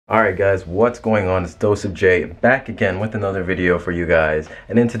Alright guys, what's going on? It's Dose of J back again with another video for you guys.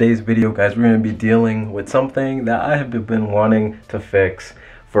 And in today's video guys, we're going to be dealing with something that I have been wanting to fix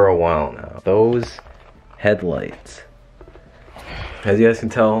for a while now. Those headlights. As you guys can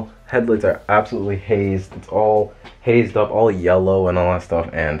tell, headlights are absolutely hazed. It's all hazed up, all yellow and all that stuff,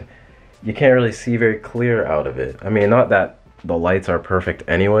 and you can't really see very clear out of it. I mean, not that the lights are perfect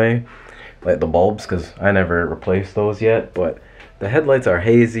anyway, like the bulbs, because I never replaced those yet, but the headlights are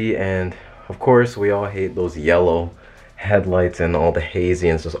hazy, and of course we all hate those yellow headlights and all the hazy,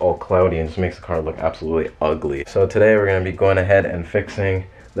 and it's just all cloudy and just makes the car look absolutely ugly. So today we're going to be going ahead and fixing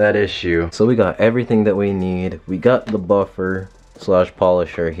that issue. So we got everything that we need. We got the buffer slash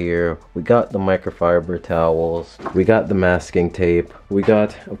polisher here. We got the microfiber towels. We got the masking tape. We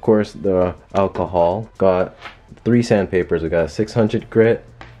got, of course, the alcohol. Got 3 sandpapers. We got 600 grit.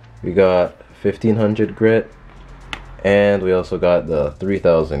 We got 1500 grit. And we also got the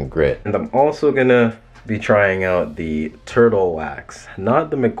 3000 grit. And I'm also gonna be trying out the turtle wax,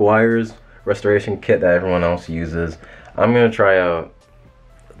 not the McGuire's restoration kit that everyone else uses. I'm gonna try out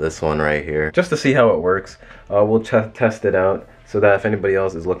this one right here just to see how it works. We'll test it out so that if anybody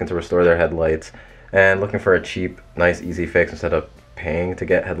else is looking to restore their headlights and looking for a cheap, nice, easy fix instead of paying to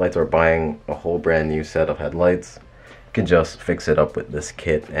get headlights or buying a whole brand new set of headlights, can just fix it up with this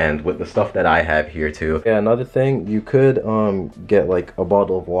kit and with the stuff that I have here too. Yeah, another thing, you could get like a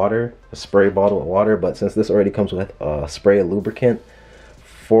bottle of water, a spray bottle of water, but since this already comes with a spray lubricant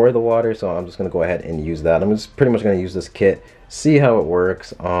for the water, so I'm just gonna go ahead and use that. I'm just pretty much gonna use this kit, see how it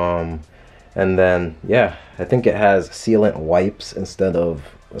works, and then yeah, I think it has sealant wipes instead of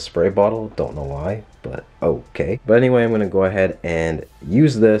a spray bottle. Don't know why, but okay. But anyway, I'm gonna go ahead and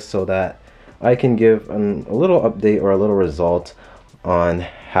use this so that I can give a little update or a little result on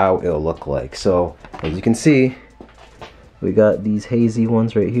how it'll look like. So as you can see, we got these hazy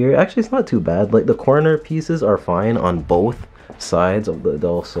ones right here. Actually, it's not too bad. Like the corner pieces are fine on both sides of the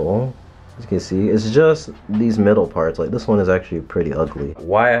dull sole. As you can see, it's just these middle parts. Like this one is actually pretty ugly.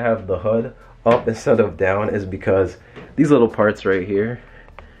 Why I have the hood up instead of down is because these little parts right here,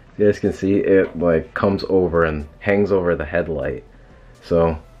 you guys can see it like comes over and hangs over the headlight.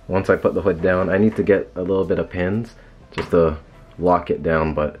 So once I put the hood down, I need to get a little bit of pins just to lock it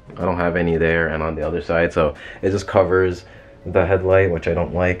down, but I don't have any there and on the other side, so it just covers the headlight, which I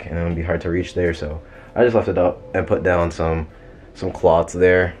don't like, and it would be hard to reach there, so I just left it up and put down some cloths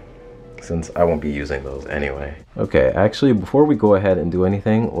there since I won't be using those anyway. Okay, actually before we go ahead and do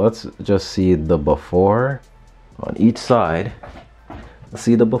anything, let's just see the before on each side.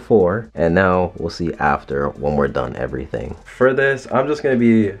 See the before, and now we'll see after when we're done everything. For this, I'm just going to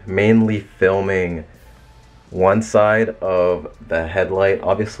be mainly filming one side of the headlight.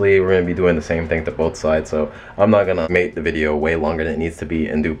 Obviously, we're going to be doing the same thing to both sides, so I'm not going to make the video way longer than it needs to be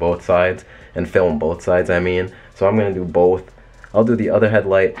and do both sides, and film both sides, I mean. So I'm going to do both. I'll do the other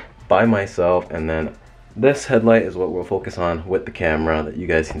headlight by myself, and then this headlight is what we'll focus on with the camera that you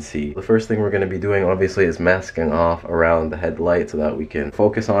guys can see. The first thing we're going to be doing obviously is masking off around the headlight so that we can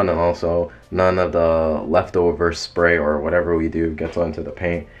focus on, and also none of the leftover spray or whatever we do gets onto the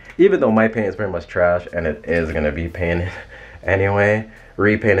paint. Even though my paint is pretty much trash and it is going to be painted anyway,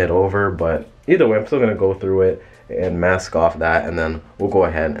 repainted over, but either way I'm still going to go through it and mask off that, and then we'll go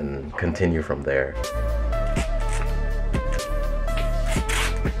ahead and continue from there.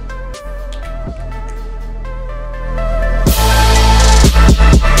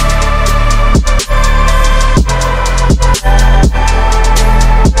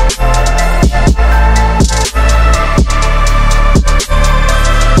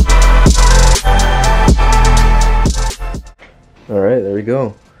 Alright, there we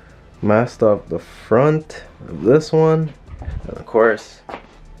go. Masked off the front of this one, and of course,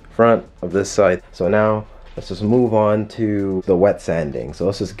 front of this side. So now, let's just move on to the wet sanding. So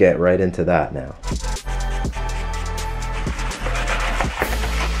let's just get right into that now.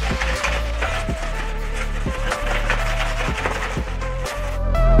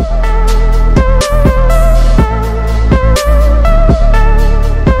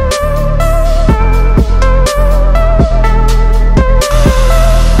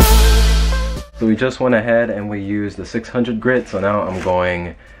 So we just went ahead and we used the 600 grit, so now I'm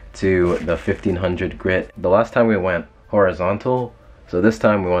going to the 1500 grit. The last time we went horizontal, so this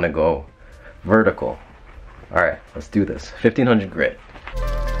time we want to go vertical. Alright, let's do this. 1500 grit.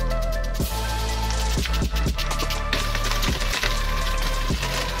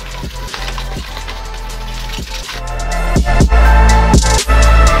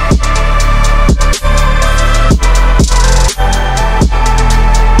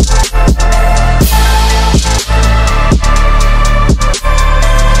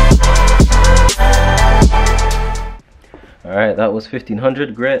 Alright, that was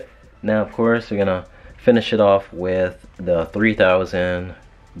 1500 grit. Now of course we're gonna finish it off with the 3000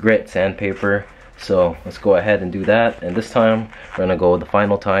 grit sandpaper. So let's go ahead and do that, and this time we're gonna go the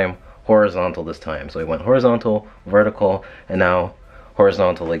final time horizontal this time. So we went horizontal, vertical, and now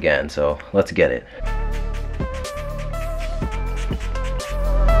horizontal again. So let's get it.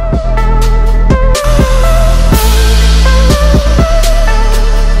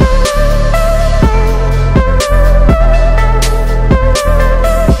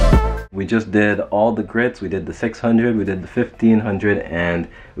 We just did all the grits. We did the 600, we did the 1500, and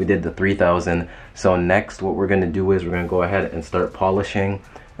we did the 3000. So next what we're going to do is we're going to go ahead and start polishing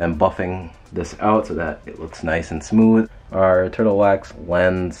and buffing this out so that it looks nice and smooth. Our turtle wax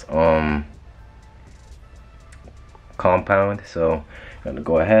lens compound. So I'm going to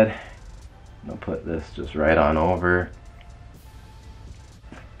go ahead and put this just right on over.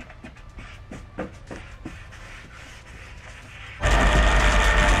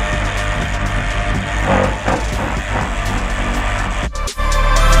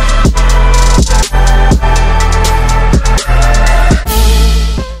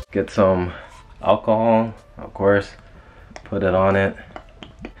 Get some alcohol, of course, put it on it,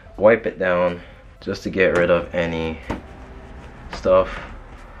 wipe it down just to get rid of any stuff.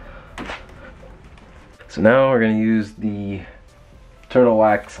 So now we're going to use the turtle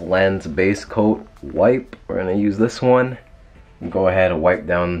wax lens base coat wipe. We're going to use this one and go ahead and wipe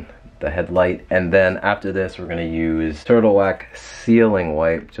down the headlight, and then after this we're going to use turtle wax sealing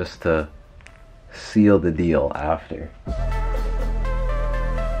wipe just to seal the deal after.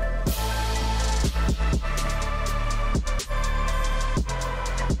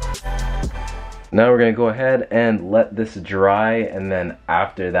 Now we're going to go ahead and let this dry, and then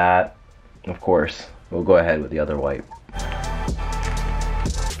after that, of course, we'll go ahead with the other wipe.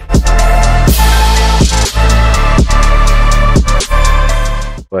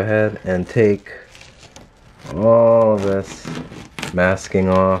 Go ahead and take all this masking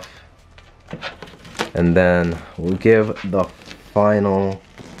off, and then we'll give the final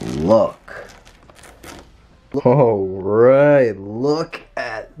look. Alright, look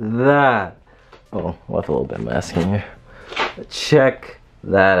at that. Oh, left a little bit of masking here. But check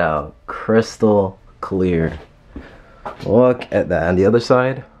that out. Crystal clear. Look at that. On the other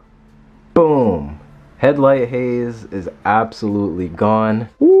side, boom. Headlight haze is absolutely gone.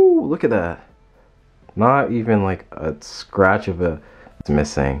 Ooh, look at that. Not even like a scratch of it is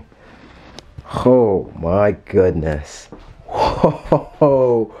missing. Oh my goodness.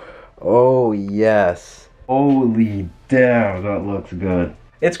 Whoa. Oh yes. Holy damn, that looks good.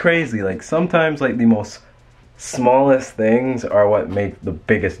 It's crazy, like sometimes like the most smallest things are what make the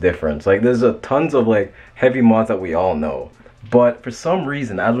biggest difference. Like there's a tons of like heavy mods that we all know, but for some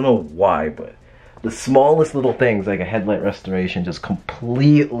reason, I don't know why, but the smallest little things like a headlight restoration just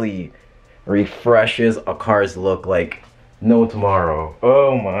completely refreshes a car's look like no tomorrow.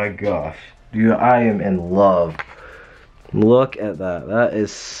 Oh my gosh, dude, I am in love. Look at that, that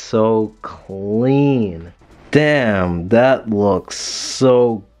is so clean. Damn, that looks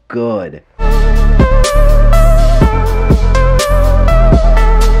so good.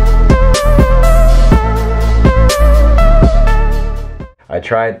 I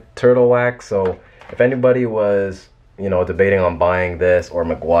tried turtle wax, so if anybody was, you know, debating on buying this or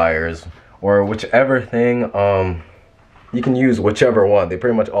McGuire's or whichever thing, you can use whichever one. They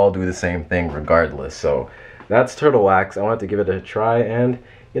pretty much all do the same thing regardless. So that's turtle wax. I wanted to give it a try, and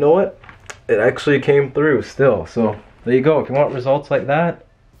you know what? It actually came through still. So there you go. If you want results like that,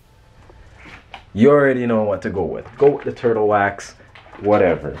 you already know what to go with. Go with the turtle wax,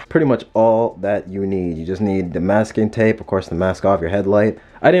 whatever. Pretty much all that you need. You just need the masking tape, of course, to mask off your headlight.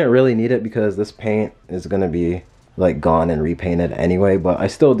 I didn't really need it because this paint is gonna be like gone and repainted anyway, but I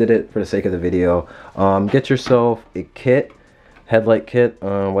still did it for the sake of the video. Get yourself a kit, headlight kit,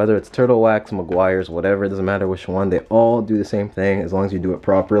 whether it's turtle wax, McGuire's, whatever, it doesn't matter which one. They all do the same thing as long as you do it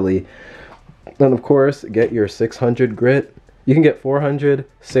properly. Then of course get your 600 grit. You can get 400,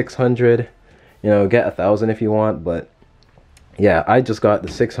 600, you know, get 1000 if you want, but yeah, I just got the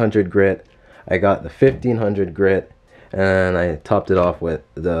 600 grit, I got the 1500 grit, and I topped it off with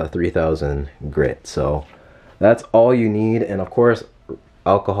the 3000 grit. So that's all you need. And of course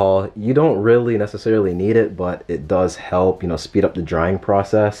alcohol, you don't really necessarily need it, but it does help, you know, speed up the drying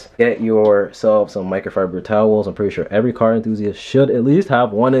process. Get yourself some microfiber towels. I'm pretty sure every car enthusiast should at least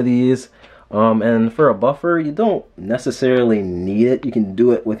have one of these. And for a buffer, you don't necessarily need it. You can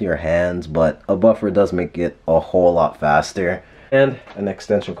do it with your hands, but a buffer does make it a whole lot faster. And an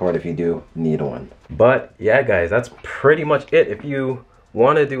extension cord if you do need one. But yeah guys, that's pretty much it. If you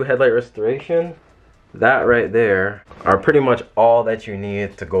want to do headlight restoration, that right there are pretty much all that you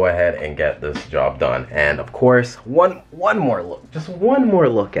need to go ahead and get this job done. And of course, one more look, just one more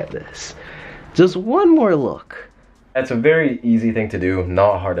look at this. Just one more look. It's a very easy thing to do,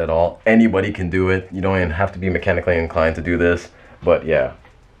 not hard at all. Anybody can do it. You don't even have to be mechanically inclined to do this. But yeah,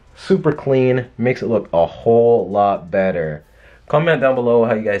 super clean, makes it look a whole lot better. Comment down below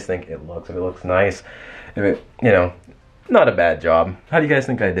how you guys think it looks, if it looks nice, if it, you know, not a bad job. How do you guys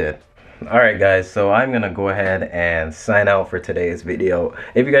think I did? Alright guys, so I'm gonna go ahead and sign out for today's video.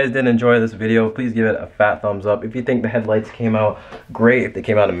 If you guys did enjoy this video, please give it a fat thumbs up. If you think the headlights came out great, if they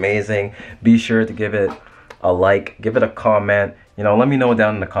came out amazing, be sure to give it a like, give it a comment. You know, let me know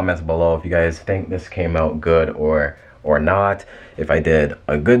down in the comments below if you guys think this came out good or not. If I did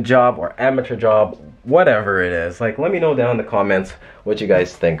a good job or amateur job, whatever it is. Like, let me know down in the comments what you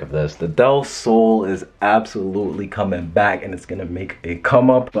guys think of this. The Del Sol is absolutely coming back and it's gonna make a come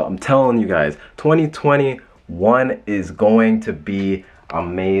up. But I'm telling you guys, 2021 is going to be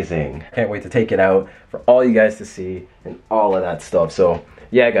amazing. Can't wait to take it out for all you guys to see and all of that stuff. So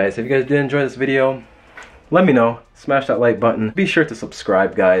yeah guys, if you guys did enjoy this video, let me know. Smash that like button. Be sure to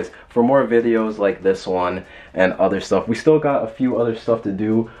subscribe guys for more videos like this one and other stuff. We still got a few other stuff to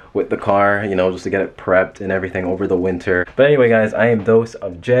do with the car, you know, just to get it prepped and everything over the winter. But anyway guys, I am Dose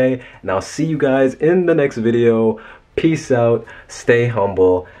of J, and I'll see you guys in the next video. Peace out, stay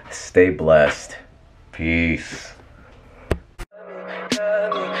humble, stay blessed. Peace.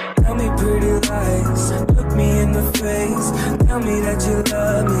 Tell me pretty lies, look me in the face. Tell me that you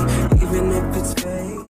love me, even if it's fake.